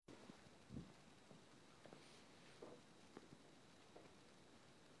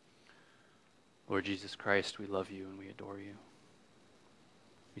Lord Jesus Christ, we love you and we adore you.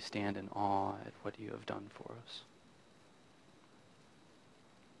 We stand in awe at what you have done for us.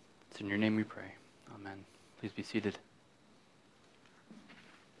 It's in your name we pray. Amen. Please be seated.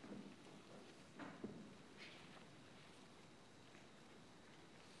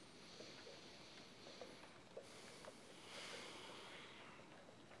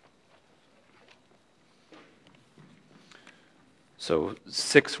 So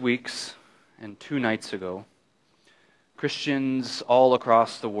 6 weeks and 2 nights ago, Christians all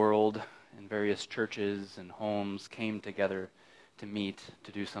across the world in various churches and homes came together to meet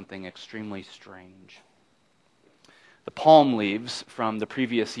to do something extremely strange. The palm leaves from the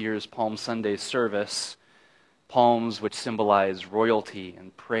previous year's Palm Sunday service, palms which symbolize royalty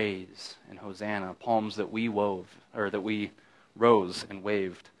and praise and Hosanna, palms that we rose and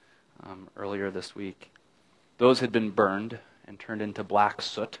waved earlier this week. Those had been burned and turned into black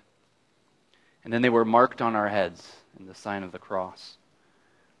soot. And then they were marked on our heads in the sign of the cross,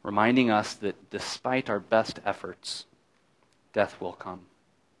 reminding us that despite our best efforts, death will come.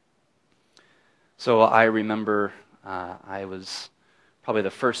 So I remember I was probably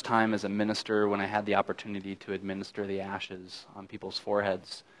the first time as a minister when I had the opportunity to administer the ashes on people's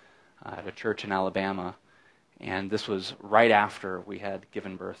foreheads at a church in Alabama. And this was right after we had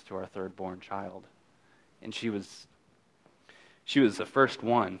given birth to our third-born child. And she was the first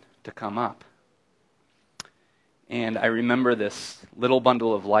one to come up. And I remember this little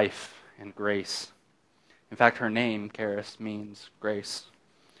bundle of life and grace. In fact, her name, Karis, means grace.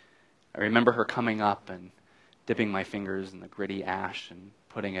 I remember her coming up and dipping my fingers in the gritty ash and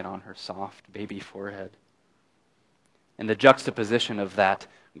putting it on her soft baby forehead. And the juxtaposition of that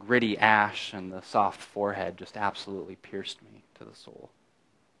gritty ash and the soft forehead just absolutely pierced me to the soul.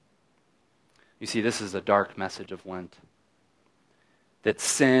 You see, this is a dark message of Lent. That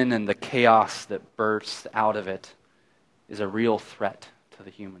sin and the chaos that bursts out of it is a real threat to the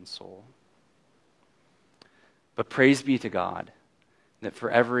human soul. But praise be to God that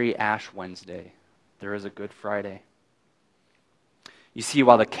for every Ash Wednesday, there is a Good Friday. You see,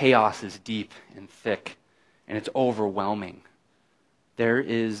 while the chaos is deep and thick and it's overwhelming, there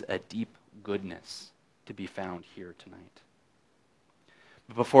is a deep goodness to be found here tonight.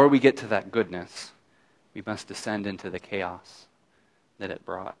 But before we get to that goodness, we must descend into the chaos that it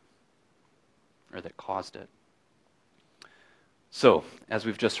brought, or that caused it. So, as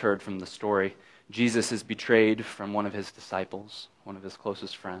we've just heard from the story, Jesus is betrayed from one of his disciples, one of his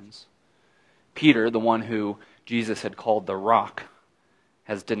closest friends. Peter, the one who Jesus had called the rock,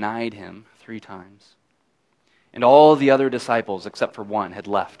 has denied him 3 times. And all the other disciples, except for one, had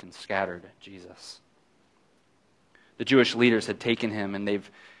left and scattered Jesus. The Jewish leaders had taken him and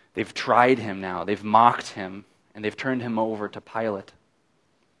they've tried him now. They've mocked him and they've turned him over to Pilate.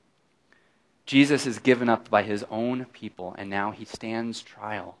 Jesus is given up by his own people, and now he stands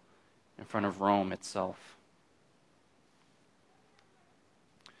trial in front of Rome itself.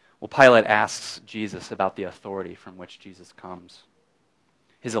 Well, Pilate asks Jesus about the authority from which Jesus comes,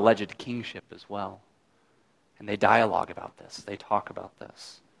 his alleged kingship as well. And they dialogue about this. They talk about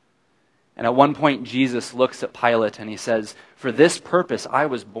this. And at one point, Jesus looks at Pilate and he says, "For this purpose I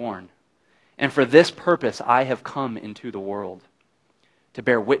was born, and for this purpose I have come into the world, to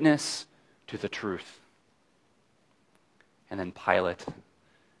bear witness to the truth." And then Pilate,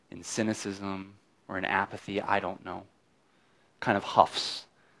 in cynicism or in apathy, I don't know, kind of huffs.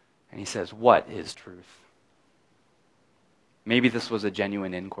 And he says, "What is truth?" Maybe this was a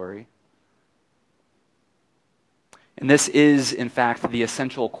genuine inquiry. And this is, in fact, the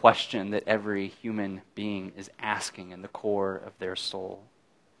essential question that every human being is asking in the core of their soul.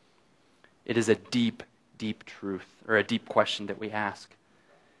 It is a deep, deep truth, or a deep question that we ask.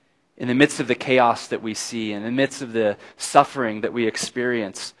 In the midst of the chaos that we see, in the midst of the suffering that we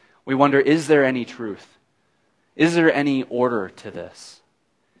experience, we wonder, is there any truth? Is there any order to this?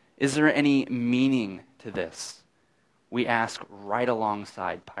 Is there any meaning to this? We ask right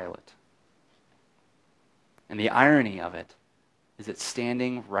alongside Pilate. And the irony of it is that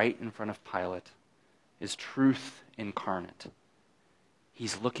standing right in front of Pilate is truth incarnate.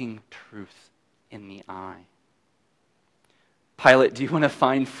 He's looking truth in the eye. Pilate, do you want to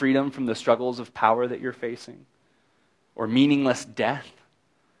find freedom from the struggles of power that you're facing? Or meaningless death?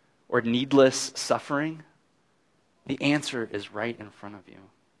 Or needless suffering? The answer is right in front of you.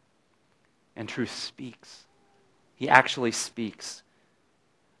 And truth speaks. He actually speaks.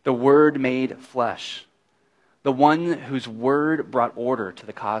 The Word made flesh. The one whose word brought order to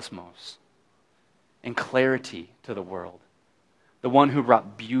the cosmos and clarity to the world. The one who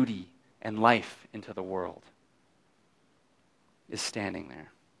brought beauty and life into the world is standing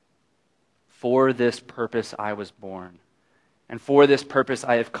there, For this purpose I was born, and for this purpose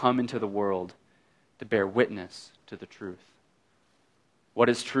I have come into the world, to bear witness to the truth. What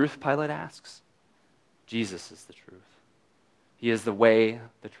is truth, Pilate asks? Jesus is the truth. He is the way,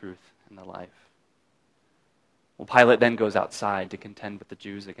 the truth, and the life. Well, Pilate then goes outside to contend with the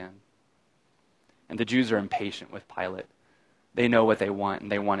Jews again. And the Jews are impatient with Pilate. They know what they want,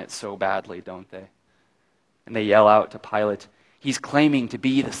 and they want it so badly, don't they? And they yell out to Pilate, "He's claiming to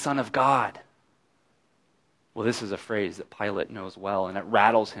be the Son of God." Well, this is a phrase that Pilate knows well, and it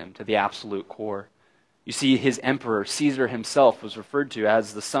rattles him to the absolute core. You see, his emperor, Caesar himself, was referred to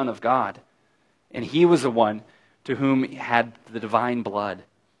as the Son of God. And he was the one to whom he had the divine blood,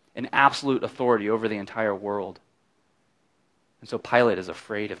 an absolute authority over the entire world. And so Pilate is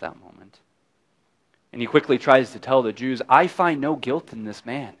afraid of that moment. And he quickly tries to tell the Jews, "I find no guilt in this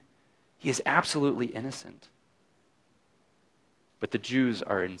man. He is absolutely innocent." But the Jews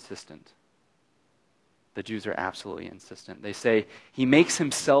are insistent. The Jews are absolutely insistent. They say, "He makes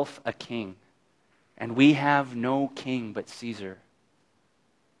himself a king, and we have no king but Caesar."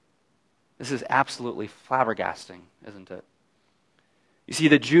 This is absolutely flabbergasting, isn't it? You see,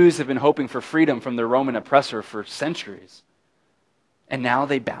 the Jews have been hoping for freedom from their Roman oppressor for centuries. And now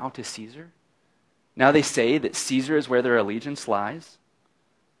they bow to Caesar? Now they say that Caesar is where their allegiance lies?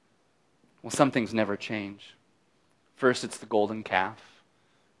 Well, some things never change. First, it's the golden calf.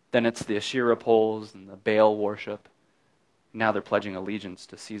 Then it's the Asherah poles and the Baal worship. Now they're pledging allegiance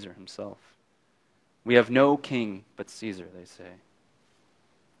to Caesar himself. We have no king but Caesar, they say.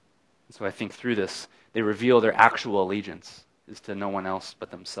 And so I think through this, they reveal their actual allegiance is to no one else but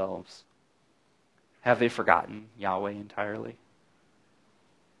themselves. Have they forgotten Yahweh entirely?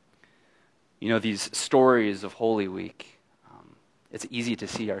 You know, these stories of Holy Week, it's easy to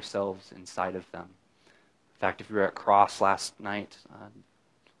see ourselves inside of them. In fact, if you were at Cross last night,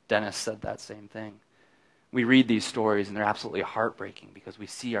 Dennis said that same thing. We read these stories and they're absolutely heartbreaking because we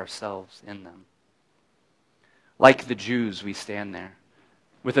see ourselves in them. Like the Jews, we stand there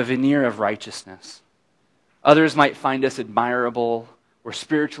with a veneer of righteousness. Others might find us admirable or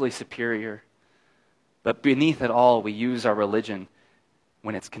spiritually superior, but beneath it all, we use our religion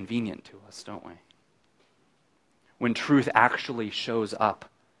when it's convenient to us, don't we? When truth actually shows up,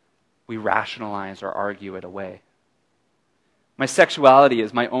 we rationalize or argue it away. My sexuality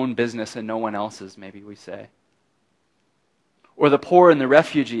is my own business and no one else's, maybe we say. Or the poor and the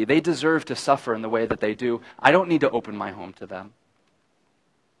refugee, they deserve to suffer in the way that they do. I don't need to open my home to them.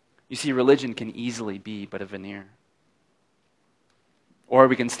 You see, religion can easily be but a veneer. Or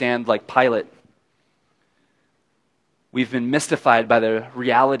we can stand like Pilate. We've been mystified by the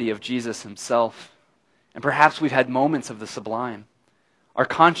reality of Jesus himself. And perhaps we've had moments of the sublime. Our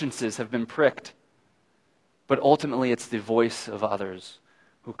consciences have been pricked. But ultimately, it's the voice of others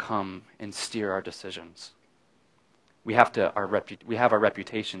who come and steer our decisions. We have our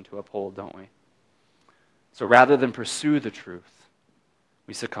reputation to uphold, don't we? So rather than pursue the truth,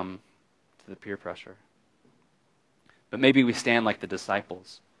 we succumb to the peer pressure. But maybe we stand like the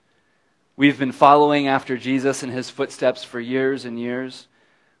disciples. We've been following after Jesus in his footsteps for years and years.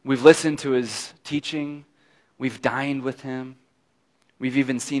 We've listened to his teaching. We've dined with him. We've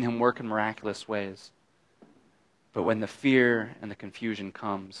even seen him work in miraculous ways. But when the fear and the confusion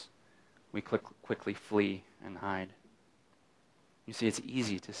comes, we quickly flee and hide. You see, it's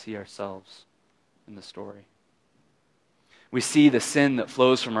easy to see ourselves in the story. We see the sin that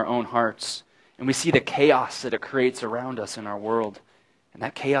flows from our own hearts, and we see the chaos that it creates around us in our world, and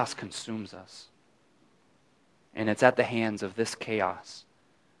that chaos consumes us. And it's at the hands of this chaos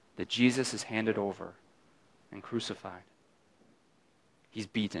that Jesus is handed over and crucified. He's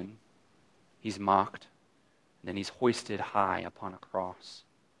beaten, he's mocked, and then he's hoisted high upon a cross.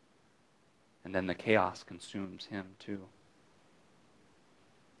 And then the chaos consumes him too.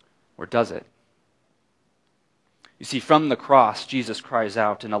 Or does it? You see, from the cross, Jesus cries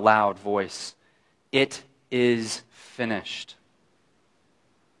out in a loud voice, "It is finished."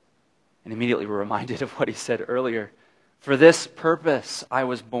 And immediately we're reminded of what he said earlier. For this purpose I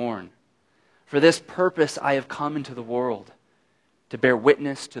was born. For this purpose I have come into the world, to bear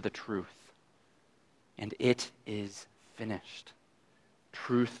witness to the truth. And it is finished.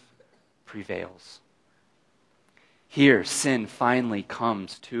 Truth prevails. Here, sin finally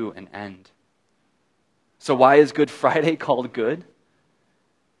comes to an end. So why is Good Friday called good?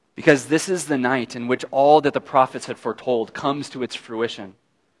 Because this is the night in which all that the prophets had foretold comes to its fruition.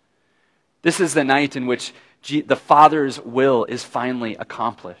 This is the night in which the Father's will is finally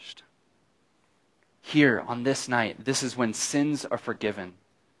accomplished. Here, on this night, this is when sins are forgiven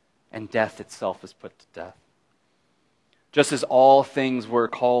and death itself is put to death. Just as all things were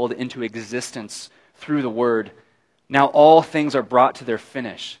called into existence through the Word, now all things are brought to their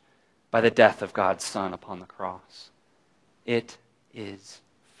finish by the death of God's Son upon the cross. It is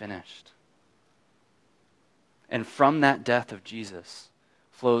finished. And from that death of Jesus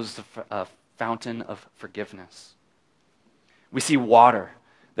flows the fountain of forgiveness. We see water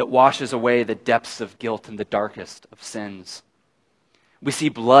that washes away the depths of guilt and the darkest of sins. We see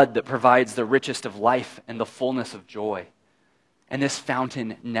blood that provides the richest of life and the fullness of joy. And this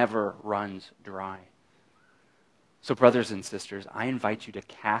fountain never runs dry. So, brothers and sisters, I invite you to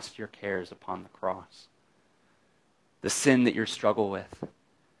cast your cares upon the cross. The sin that you struggle with,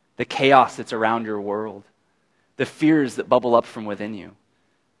 the chaos that's around your world, the fears that bubble up from within you,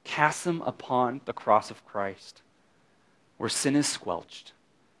 cast them upon the cross of Christ, where sin is squelched,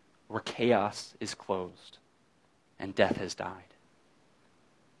 where chaos is closed, and death has died.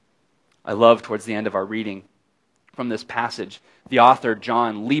 I love towards the end of our reading from this passage, the author,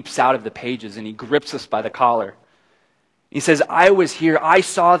 John, leaps out of the pages and he grips us by the collar. He says, I was here, I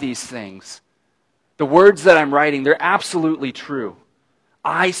saw these things. The words that I'm writing, they're absolutely true.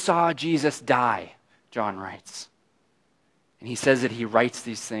 I saw Jesus die, John writes. And he says that he writes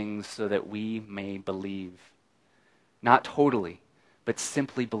these things so that we may believe. Not totally, but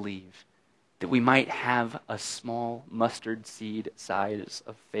simply believe. That we might have a small mustard seed size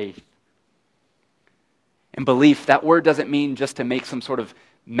of faith. And belief, that word doesn't mean just to make some sort of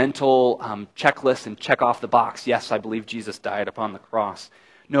mental checklist and check off the box. Yes, I believe Jesus died upon the cross.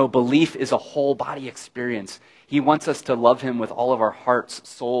 No, belief is a whole body experience. He wants us to love him with all of our hearts,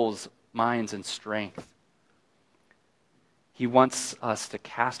 souls, minds, and strength. He wants us to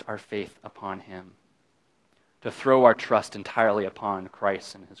cast our faith upon him, to throw our trust entirely upon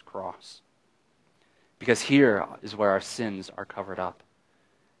Christ and his cross. Because here is where our sins are covered up.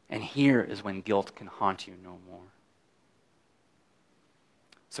 And here is when guilt can haunt you no more.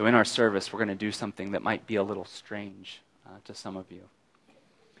 So in our service, we're going to do something that might be a little strange to some of you.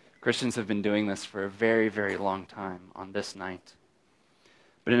 Christians have been doing this for a very, very long time on this night.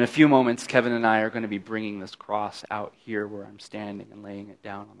 But in a few moments, Kevin and I are going to be bringing this cross out here where I'm standing and laying it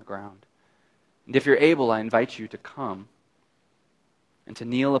down on the ground. And if you're able, I invite you to come and to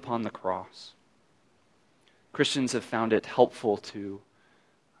kneel upon the cross. Christians have found it helpful to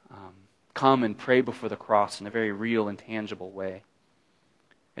come and pray before the cross in a very real and tangible way.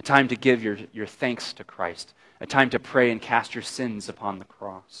 A time to give your thanks to Christ. A time to pray and cast your sins upon the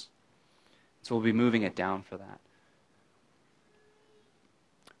cross. So we'll be moving it down for that.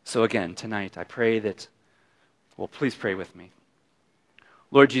 So again, tonight, I pray that, well, please pray with me.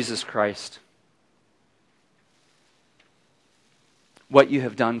 Lord Jesus Christ, what you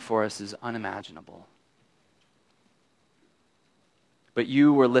have done for us is unimaginable. But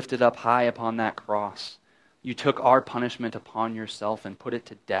you were lifted up high upon that cross. You took our punishment upon yourself and put it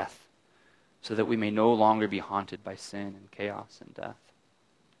to death so that we may no longer be haunted by sin and chaos and death.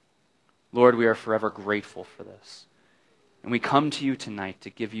 Lord, we are forever grateful for this. And we come to you tonight to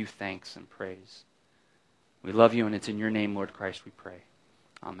give you thanks and praise. We love you, and it's in your name, Lord Christ, we pray.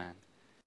 Amen.